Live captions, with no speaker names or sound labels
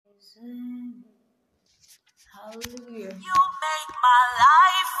Hallelujah. You make my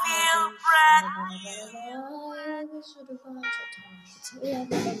life feel brand You're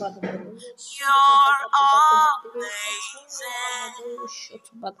amazing.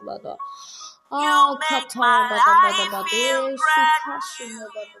 You make my life feel brand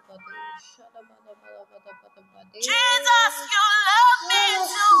Jesus, you love me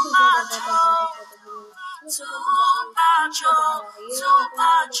too much, too much,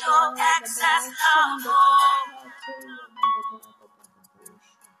 excess love.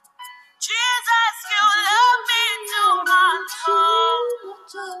 Jesus, you love me too much,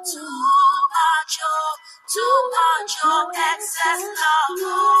 too much, excess love.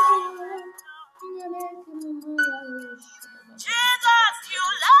 Jesus, you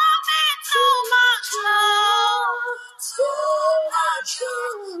love me too much, too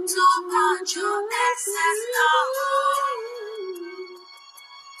much, excess love.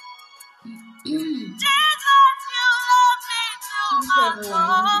 Jesus, you love me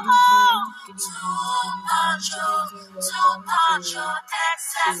too much,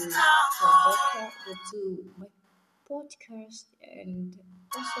 excess love. To my podcast, and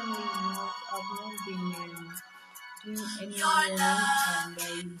personally, I've not been doing any more, and I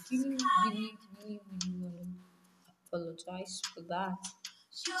really want to apologize for that.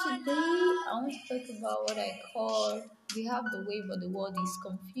 So today I want to talk about what I call we have the way, but the world is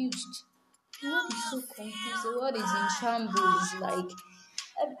confused. The world is so confused. The world is in shambles. Like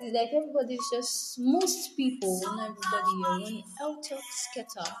everybody's just most people, not everybody are running out of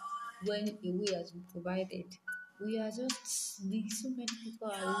scatter when a way has been provided. We are just so many people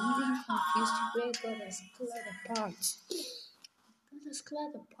are living confused where God has cleared apart. God has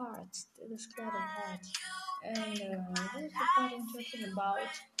cleared apart. God has cleared apart. And what is the part I'm talking about?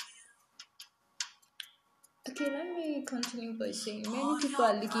 Okay, let me continue by saying many people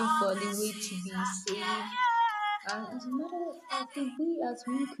are looking for the way to be saved. And as a matter of fact, the way has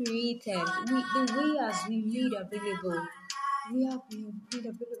been created, the way has been made available. We have been made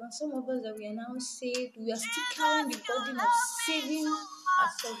available. And some of us that we are now saved, we are still carrying the burden of saving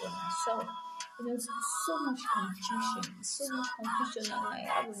ourselves and ourselves. There's so much confusion, and I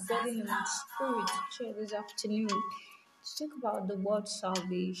have a burden in my spirit to share this afternoon to talk about the word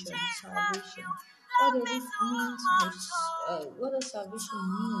salvation. What does it mean what does salvation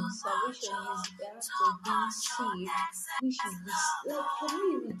mean? Salvation is the act of being saved, which is this. Like, how do you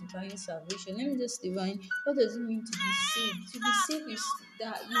even define salvation? Let me just define what does it mean to be saved. To be saved is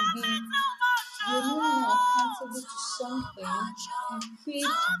that you're no more accountable to something. You paid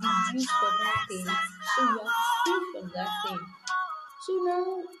the dues for that thing, so you are free from that thing. So now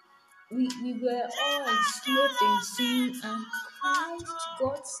we were all enslaved in sin, and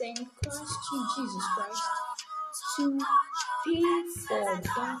God sent Christ to Jesus Christ to pay for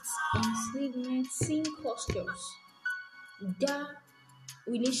that enslavement sin cost us. That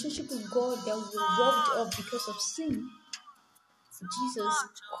relationship with God that we were robbed of because of sin. Jesus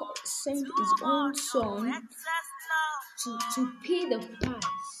sent his own son to pay the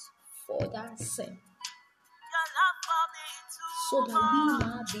price for that sin, so that we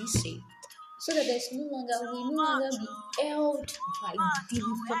might be saved. So that we no longer be held by the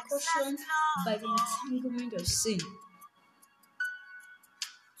repercussion, by the entanglement of sin.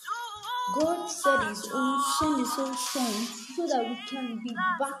 God sent his own son so that we can be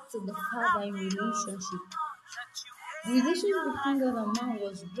back to the Father in relationship. The relationship between God and man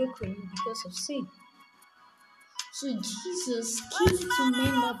was broken because of sin. So Jesus came to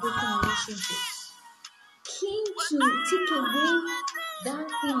mend that broken relationship. Came to take away that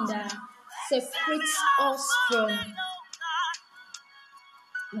thing that separates us from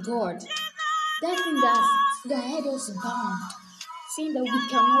God. That thing that had us bound, saying that we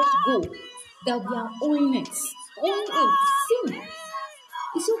cannot go, that we are owing it. Sin.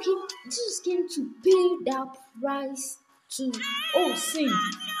 It's okay. Jesus came to pay that price to sin.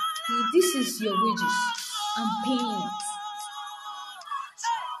 This is your wages. I'm paying it.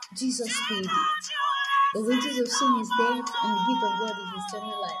 Jesus paid it. The wages of sin is death, and the gift of God is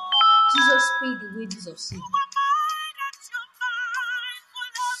eternal life. Jesus paid the wages of sin.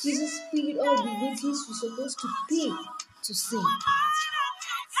 Jesus paid all the wages we're supposed to pay to sin,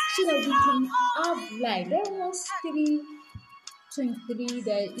 so that we can have life. Romans 3:23,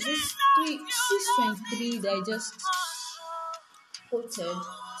 that is just 6:23 that I just quoted.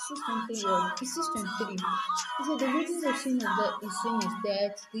 6:23. It said the wages of sin is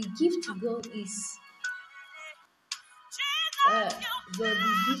death. The gift of God is the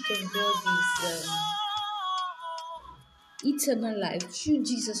gift of God is eternal life through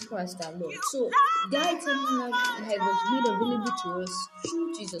Jesus Christ our Lord. So that eternal life was made available to us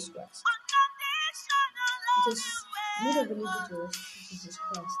through Jesus Christ. It was made available to us through Jesus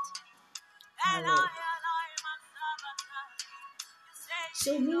Christ our Lord.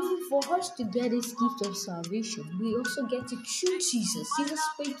 So meaning for us to get this gift of salvation, we also get it through Jesus. Jesus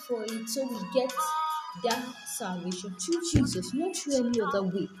paid for it, so we get that salvation through Jesus, not through any other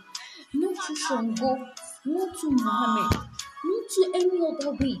way. Not through Shango, not to Muhammad, not to any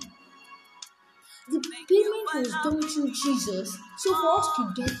other way. The payment was done through Jesus. So for us to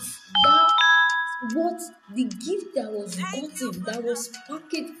get that, what the gift that was gotten, that was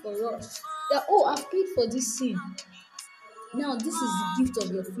packaged for us, that I've paid for this sin. Now this is the gift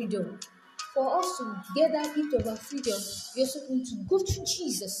of your freedom. For us to get that gift of our freedom, we also need to go through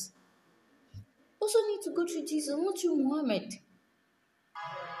Jesus. Also need to go through Jesus, not through Muhammad.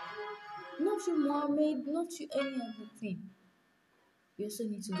 Not through Muhammad, not through any other thing. We also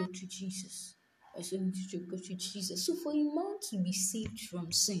need to go through Jesus. We also need to go through Jesus. So for a man to be saved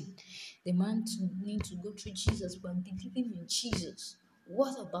from sin, the man need to go through Jesus by believing in Jesus.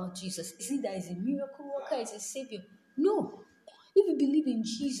 What about Jesus? Is it that he's a miracle worker, is a savior? No. If you believe in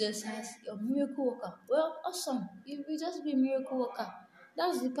Jesus as a miracle worker, well, awesome. You will just be a miracle worker.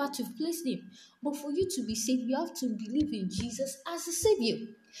 That's the part you've placed him. But for you to be saved, you have to believe in Jesus as a savior.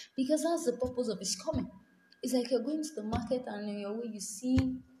 Because that's the purpose of his coming. It's like you're going to the market and in your way you see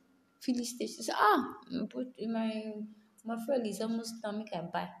filling station. You say, my friend is almost done, make I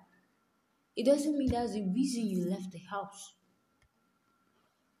buy. It doesn't mean that's the reason you left the house.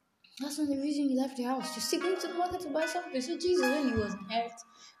 That's not the reason you left the house. You're still going to the market to buy something. So Jesus, when he was on earth,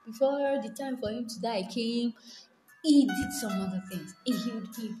 before the time for him to die came, he did some other things. He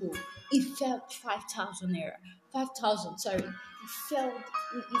healed people. He fed 5,000 naira. 5,000, sorry.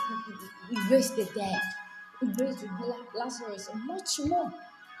 He raised the dead. He raised Lazarus and much more.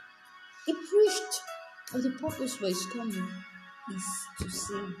 He preached. But the purpose for his coming is to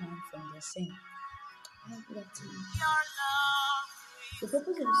save man from their sin. The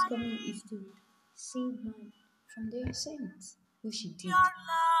purpose of his coming is to save man from their sins, which he did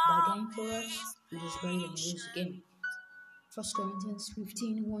by dying for us. He was buried and rose again. 1 Corinthians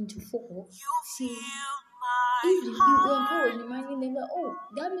 15, 1-4 says, when Paul was reminding them that,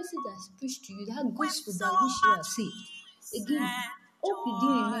 that message that's preached to you, that gospel by which you are saved. Again, hope you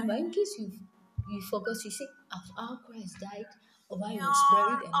didn't remember. In case you forgot, he said, of how Christ died, of how he was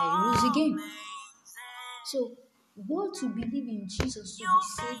buried, and he rose again. So, what to believe in Jesus to be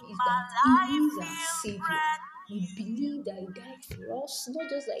saved is that he is our Savior. We believe that he died for us, not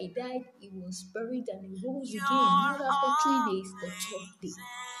just that he died, he was buried and he rose again, not after 3 days, the third day.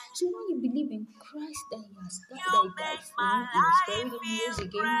 So when you believe in Christ that he died for you, he was buried and he rose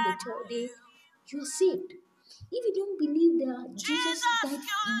again the third day, you are saved. If you don't believe that Jesus died,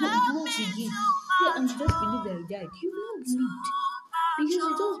 rose again, and you just believe that he died, you will not believe. Because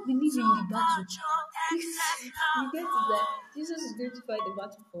you just believe in the battle. Because you get that Jesus is going to fight the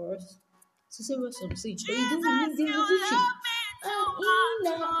battle for us to save us from sin. But you don't believe in the victory. And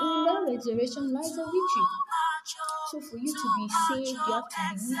in that resurrection lies a victory. So for you to be saved, you have to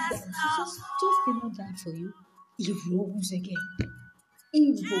believe that Jesus just did not die for you. He rose again. He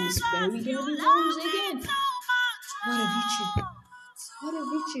was buried and he rose again. What a victory. What a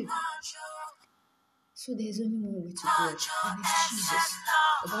victory. So there's only one way to God, and it's Jesus.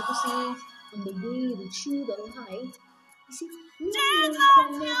 The Bible says, on the way, the truth, the light, you see, no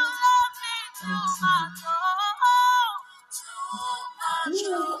one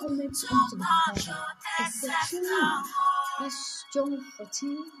cometh unto the Father except through me. That's John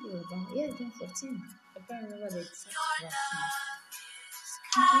 14. John 14. I can't remember the exact verse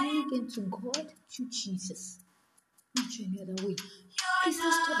now. You can get to God through Jesus, not through any other way. Please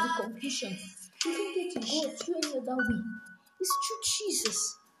let's stop the confusion. You can get to God through any other way. It's through Jesus.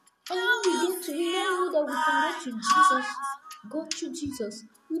 And when we know that we can get to Jesus, God through Jesus,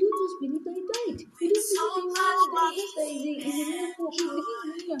 we don't just believe that he died. We don't believe that he is a miracle. We believe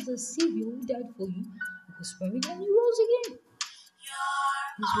in him as a Savior who died for you. He was buried and he rose again.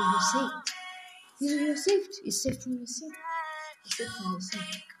 This is where you're saved. This is where you're saved. You're saved from your sin. You're saved from your sin.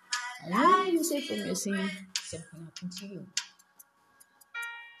 And when you're saved from your sin, something happens to you.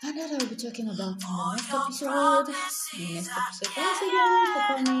 And that I'll be talking about in the next episode. Once again, for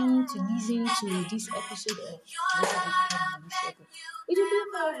coming to listen to this episode of What Have You Become Unshakable. It will be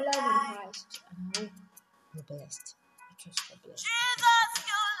about life in Christ, and I hope you're blessed. I trust you're blessed.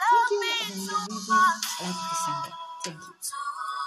 Thank you, and I'm using like December. Thank you.